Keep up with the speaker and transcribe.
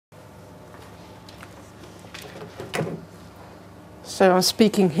So I'm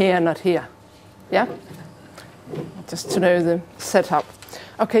speaking here, not here. Yeah? Just to know the setup.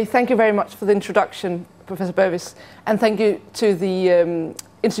 Okay, thank you very much for the introduction, Professor Bovis. And thank you to the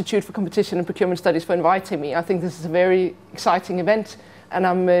Institute for Competition and Procurement Studies for inviting me. I think this is a very exciting event, and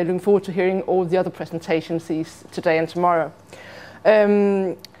I'm looking forward to hearing all the other presentations today and tomorrow.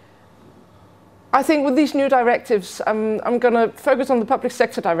 I think with these new directives, I'm going to focus on the public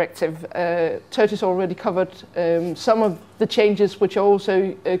sector directive. Turtis already covered some of the changes which are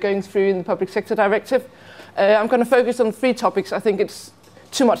also going through in the public sector directive. I'm going to focus on 3 topics. I think it's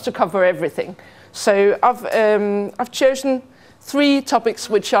too much to cover everything. So I've chosen 3 topics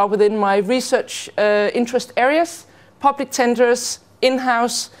which are within my research interest areas: public tenders,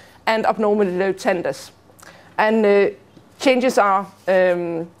 in-house, and abnormally low tenders. And changes are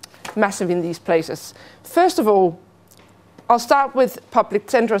massive in these places. First of all, I'll start with public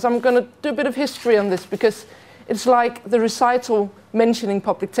tenders. I'm going to do a bit of history on this because it's like the recital mentioning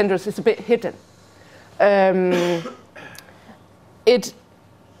public tenders is a bit hidden.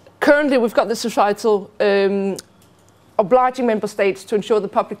 Currently, we've got this recital obliging member states to ensure that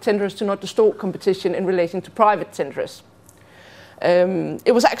public tenders do not distort competition in relation to private tenders.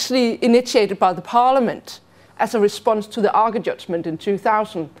 It was actually initiated by the Parliament as a response to the Olykke judgment in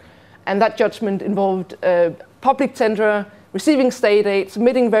 2000. And that judgment involved public tenderer receiving state aid,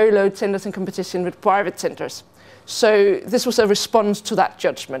 submitting very low tenders in competition with private tenders. So this was a response to that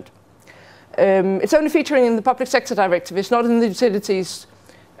judgment. It's only featuring in the public sector directive. It's not in the utilities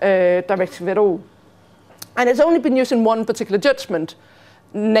directive at all. And it's only been used in one particular judgment,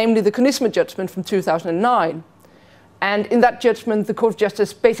 namely the Conisma judgment from 2009. And in that judgment, the Court of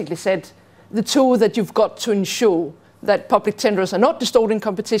Justice basically said the tool that you've got to ensure that public tenderers are not distorting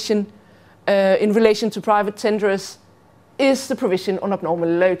competition in relation to private tenderers is the provision on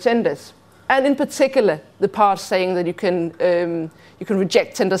abnormally low tenders. And in particular, the part saying that you can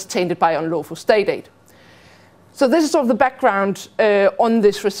reject tenders tainted by unlawful state aid. So this is sort of the background on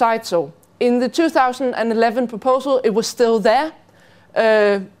this recital. In the 2011 proposal, it was still there.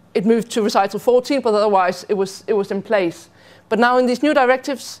 It moved to recital 14, but otherwise it was in place. But now in these new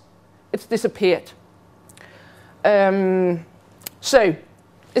directives, it's disappeared. So,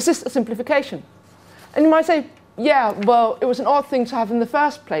 is this a simplification? And you might say, yeah, well, it was an odd thing to have in the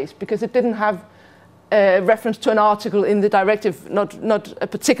first place because it didn't have reference to an article in the directive, not a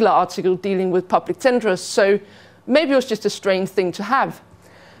particular article dealing with public tenderers. So maybe it was just a strange thing to have.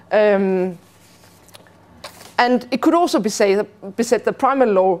 And it could also be said that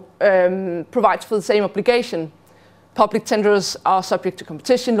primary law provides for the same obligation. Public tenderers are subject to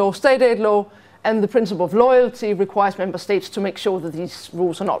competition law, state aid law, and the principle of loyalty requires member states to make sure that these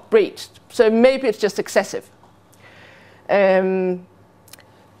rules are not breached. So maybe it's just excessive. And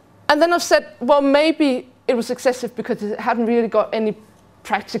then I've said, well, maybe it was excessive because it hadn't really got any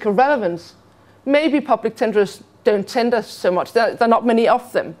practical relevance. Maybe public tenderers don't tender so much. There are not many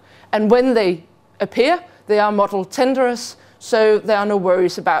of them. And when they appear, they are model tenderers, so there are no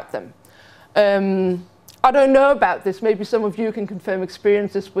worries about them. I don't know about this. Maybe some of you can confirm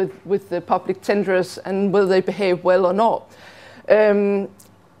experiences with the public tenderers and whether they behave well or not. And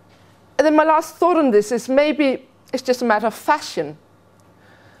then my last thought on this is maybe it's just a matter of fashion.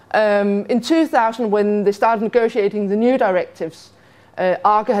 In 2000, when they started negotiating the new directives,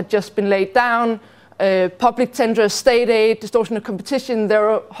 Olykke had just been laid down. Public tenders, state aid, distortion of competition, there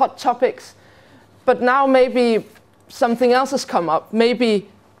are hot topics. But now maybe something else has come up. Maybe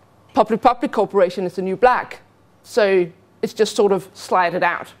public-public cooperation is the new black. So it's just sort of slided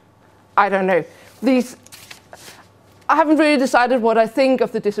out. I don't know. I haven't really decided what I think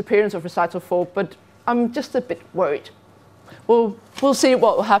of the disappearance of Recital 4, but I'm just a bit worried. We'll see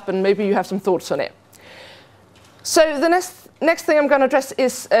what will happen. Maybe you have some thoughts on it. So the next thing I'm going to address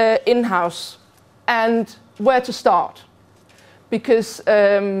is in-house and where to start. Because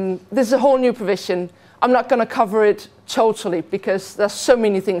this is a whole new provision. I'm not going to cover it totally because there's so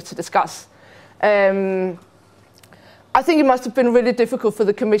many things to discuss. I think it must have been really difficult for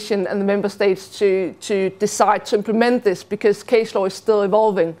the Commission and the Member States to decide to implement this because case law is still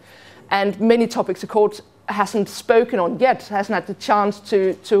evolving and many topics the Court hasn't spoken on yet, hasn't had the chance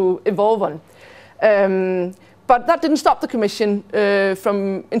to evolve on. But that didn't stop the Commission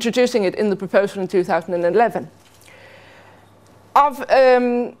from introducing it in the proposal in 2011. As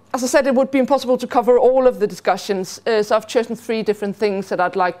I said, it would be impossible to cover all of the discussions, so I've chosen 3 different things that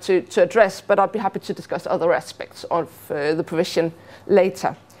I'd like to address, but I'd be happy to discuss other aspects of the provision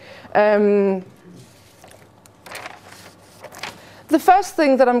later. The first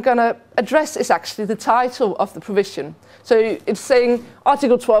thing that I'm going to address is actually the title of the provision. So it's saying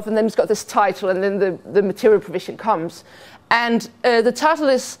Article 12, and then it's got this title, and then the material provision comes. And the title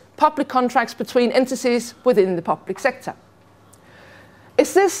is Public Contracts Between Entities Within the Public Sector.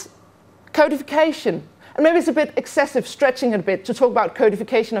 Is this codification? And maybe it's a bit excessive, stretching it a bit, to talk about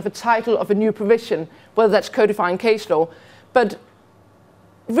codification of a title of a new provision, whether that's codifying case law. But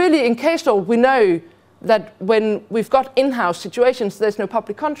really, in case law, we know that when we've got in-house situations, there's no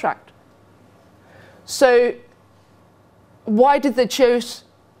public contract. So why did they choose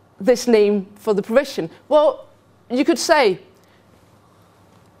this name for the provision? Well, you could say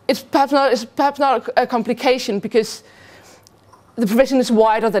it's perhaps not a complication because the provision is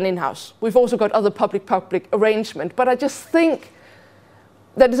wider than in-house. We've also got other public-public arrangement, but I just think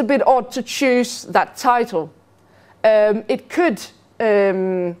that it's a bit odd to choose that title. It could,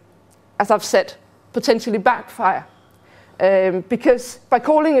 as I've said, potentially backfire, because by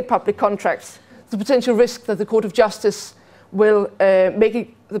calling it public contracts, the potential risk that the Court of Justice will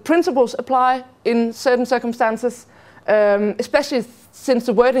make the principles apply in certain circumstances, especially since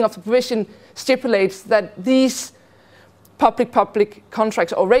the wording of the provision stipulates that these public-public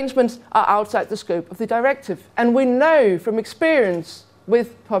contracts or arrangements are outside the scope of the directive. And we know from experience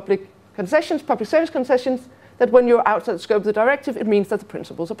with public concessions, public service concessions, that when you're outside the scope of the directive, it means that the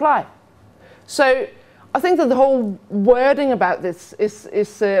principles apply. So I think that the whole wording about this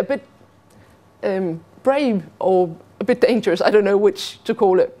is a bit brave or a bit dangerous. I don't know which to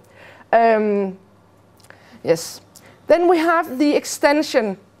call it. Yes. Then we have the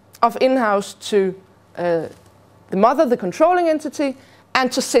extension of in-house to the mother, the controlling entity,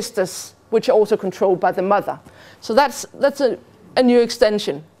 and to sisters, which are also controlled by the mother. So that's a new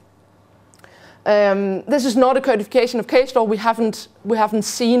extension. This is not a codification of case law. We haven't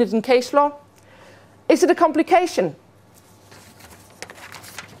seen it in case law. Is it a complication?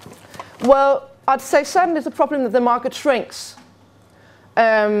 Well, I'd say certainly it's a problem that the market shrinks.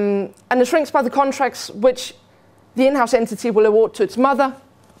 And it shrinks by the contracts which the in-house entity will award to its mother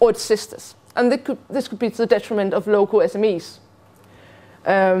or its sisters. And this could be to the detriment of local SMEs.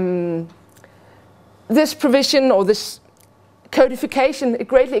 This provision or this codification, it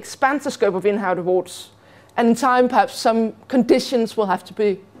greatly expands the scope of in-house awards. And in time, perhaps some conditions will have to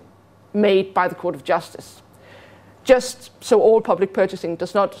be made by the Court of Justice, just so all public purchasing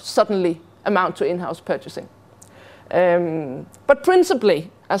does not suddenly amount to in-house purchasing. But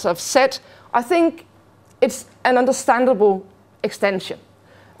principally, as I've said, I think it's an understandable extension.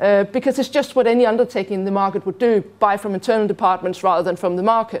 Because it's just what any undertaking in the market would do, buy from internal departments rather than from the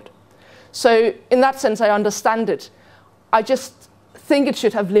market. So in that sense, I understand it. I just think it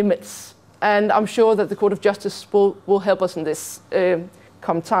should have limits. And I'm sure that the Court of Justice will help us in this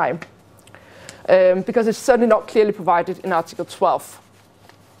come time. Because it's certainly not clearly provided in Article 12.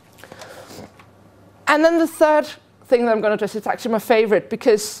 And then the third thing that I'm going to address is actually my favorite,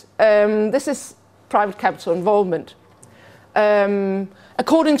 because this is private capital involvement.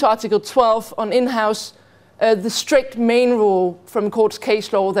 According to Article 12 on in-house, the strict main rule from court's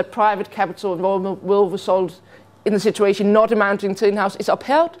case law that private capital involvement will result in the situation not amounting to in-house is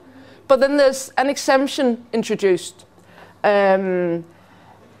upheld. But then there's an exemption introduced. And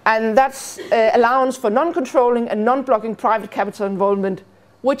that's allowance for non-controlling and non-blocking private capital involvement,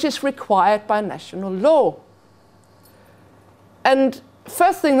 which is required by national law. And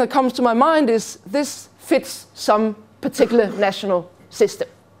first thing that comes to my mind is this fits some particular national system.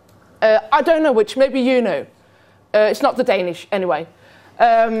 I don't know which, maybe you know. It's not the Danish, anyway.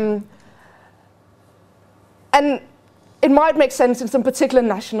 And it might make sense in some particular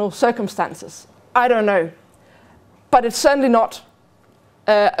national circumstances. I don't know. But it's certainly not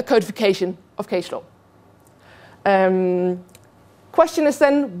a codification of case law. Question is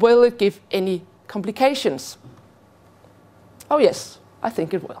then, will it give any complications? Oh yes, I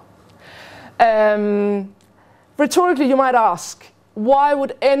think it will. Rhetorically, you might ask, why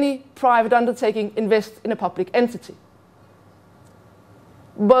would any private undertaking invest in a public entity?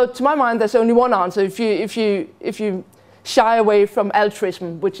 Well, to my mind, there's only one answer if you shy away from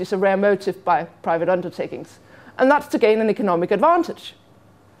altruism, which is a rare motive by private undertakings, and that's to gain an economic advantage.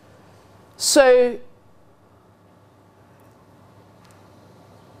 So,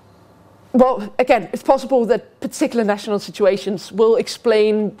 well, again, it's possible that particular national situations will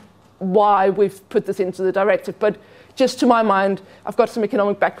explain why we've put this into the directive, but just to my mind, I've got some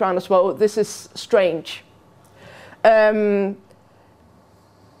economic background as well, this is strange. My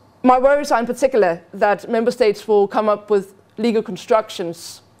worries are in particular that member states will come up with legal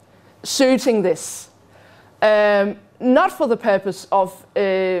constructions suiting this, not for the purpose of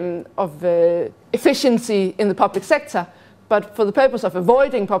efficiency in the public sector, but for the purpose of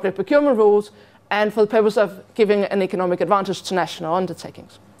avoiding public procurement rules and for the purpose of giving an economic advantage to national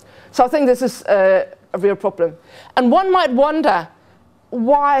undertakings. So I think this is a real problem. And one might wonder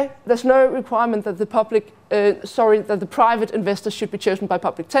why there's no requirement that that the private investors should be chosen by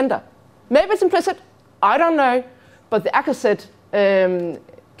public tender. Maybe it's implicit, I don't know, but the Ackerset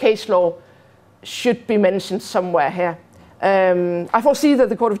case law should be mentioned somewhere here. I foresee that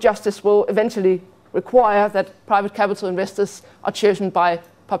the Court of Justice will eventually require that private capital investors are chosen by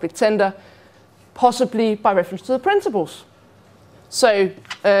public tender, possibly by reference to the principles. So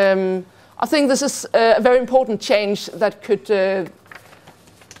I think this is a very important change that could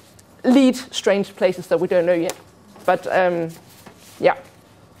lead strange places that we don't know yet. But yeah.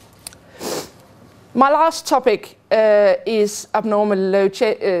 My last topic is abnormally low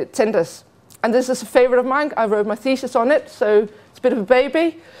tenders. And this is a favorite of mine. I wrote my thesis on it, so it's a bit of a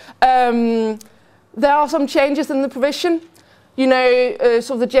baby. There are some changes in the provision. You know,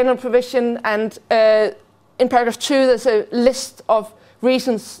 sort of the general provision, and in paragraph 2, there's a list of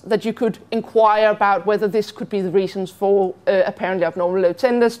reasons that you could inquire about whether this could be the reasons for apparently abnormal low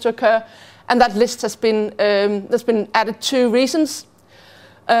tenders to occur. And that list has been, there's been added 2 reasons.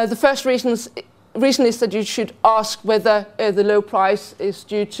 The first reason is that you should ask whether the low price is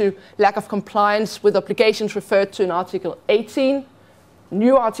due to lack of compliance with obligations referred to in Article 18,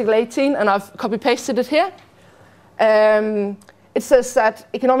 new Article 18, and I've copy-pasted it here. It says that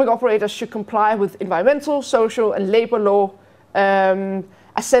economic operators should comply with environmental, social, and labor law as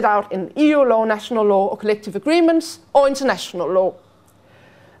set out in EU law, national law, or collective agreements, or international law.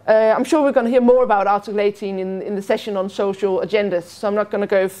 I'm sure we're going to hear more about Article 18 in the session on social agendas, so I'm not going to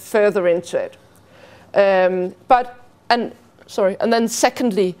go further into it. And then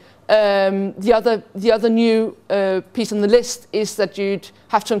secondly, the other new piece on the list is that you'd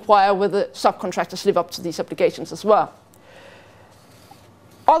have to inquire whether subcontractors live up to these obligations as well.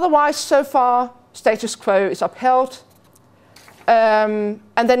 Otherwise, so far, status quo is upheld. And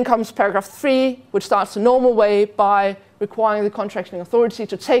then comes paragraph 3, which starts the normal way by requiring the contracting authority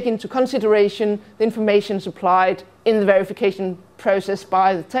to take into consideration the information supplied in the verification process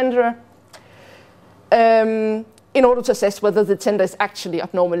by the tenderer, in order to assess whether the tender is actually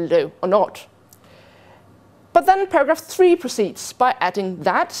abnormally low or not. But then paragraph 3 proceeds by adding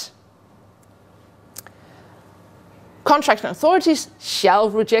that contracting authorities shall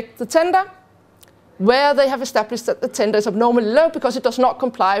reject the tender where they have established that the tender is abnormally low because it does not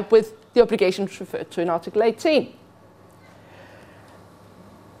comply with the obligations referred to in Article 18.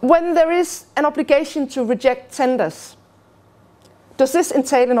 When there is an obligation to reject tenders, does this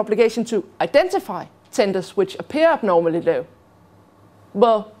entail an obligation to identify tenders which appear abnormally low?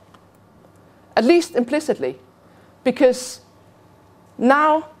 Well, at least implicitly, because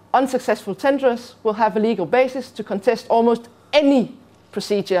now unsuccessful tenderers will have a legal basis to contest almost any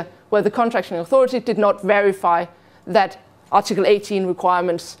procedure where the contracting authority did not verify that Article 18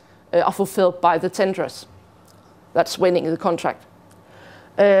 requirements are fulfilled by the tenderers. That's winning the contract.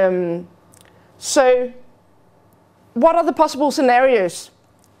 So what are the possible scenarios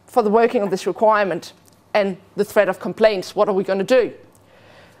for the working of this requirement and the threat of complaints? What are we going to do?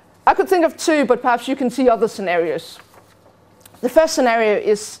 I could think of 2, but perhaps you can see other scenarios. The first scenario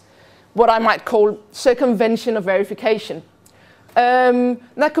is what I might call circumvention of verification.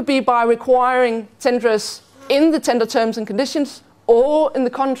 That could be by requiring tenderers in the tender terms and conditions or in the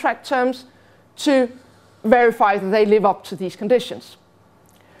contract terms to verify that they live up to these conditions.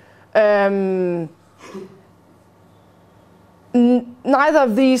 Neither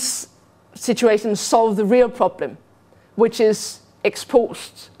of these situations solve the real problem, which is ex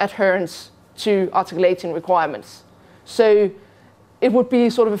post adherence to Article 18 requirements. So it would be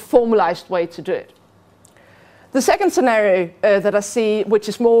sort of a formalized way to do it. The second scenario that I see, which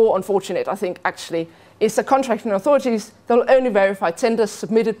is more unfortunate, I think, actually, is that contracting authorities, they'll only verify tenders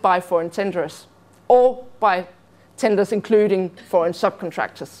submitted by foreign tenderers or by tenders including foreign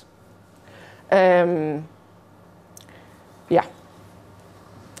subcontractors. Yeah,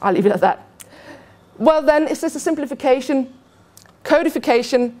 I'll leave it at that. Well then, is this a simplification,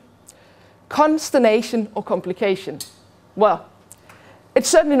 codification, consternation, or complication? Well, it's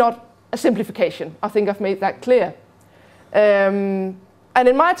certainly not a simplification. I think I've made that clear. And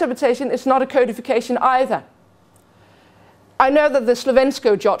in my interpretation, it's not a codification either. I know that the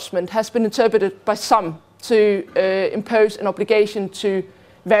Slovensko judgment has been interpreted by some to impose an obligation to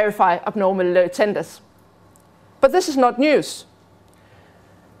verify abnormally low tenders. But this is not news.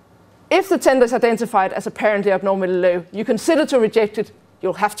 If the tender is identified as apparently abnormally low, you consider to reject it,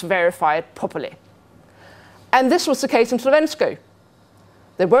 you'll have to verify it properly. And this was the case in Slovensko.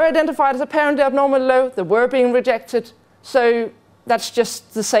 They were identified as apparently abnormally low, they were being rejected, so that's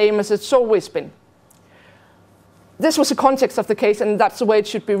just the same as it's always been. this was the context of the case, and that's the way it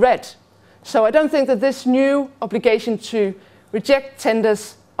should be read. So I don't think that this new obligation to reject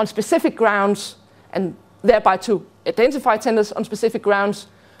tenders on specific grounds, and thereby to identify tenders on specific grounds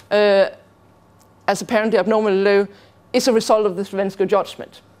as apparently abnormally low, is a result of the Svenska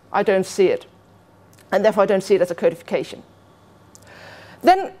judgment. I don't see it. And therefore I don't see it as a codification.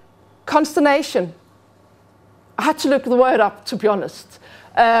 Then consternation. I had to look the word up, to be honest.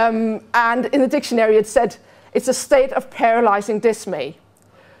 And in the dictionary it said, it's a state of paralyzing dismay.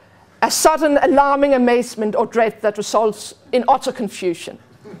 A sudden alarming amazement or dread that results in utter confusion.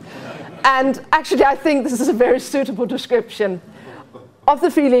 And actually I think this is a very suitable description of the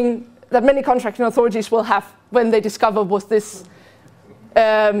feeling that many contracting authorities will have when they discover what this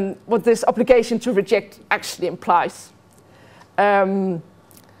obligation to reject actually implies. Then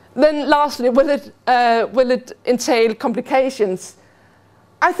lastly, will it entail complications?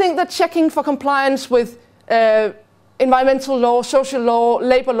 I think that checking for compliance with environmental law, social law,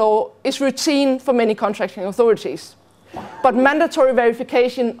 labor law is routine for many contracting authorities. But mandatory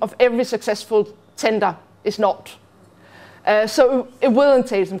verification of every successful tender is not. So it will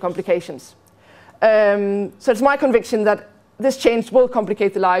entail some complications. So it's my conviction that this change will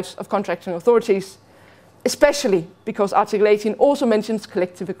complicate the lives of contracting authorities, especially because Article 18 also mentions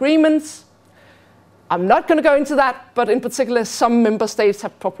collective agreements. I'm not going to go into that, but in particular, some member states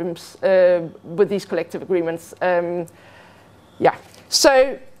have problems with these collective agreements. Yeah,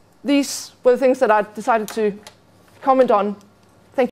 so these were the things that I decided to comment on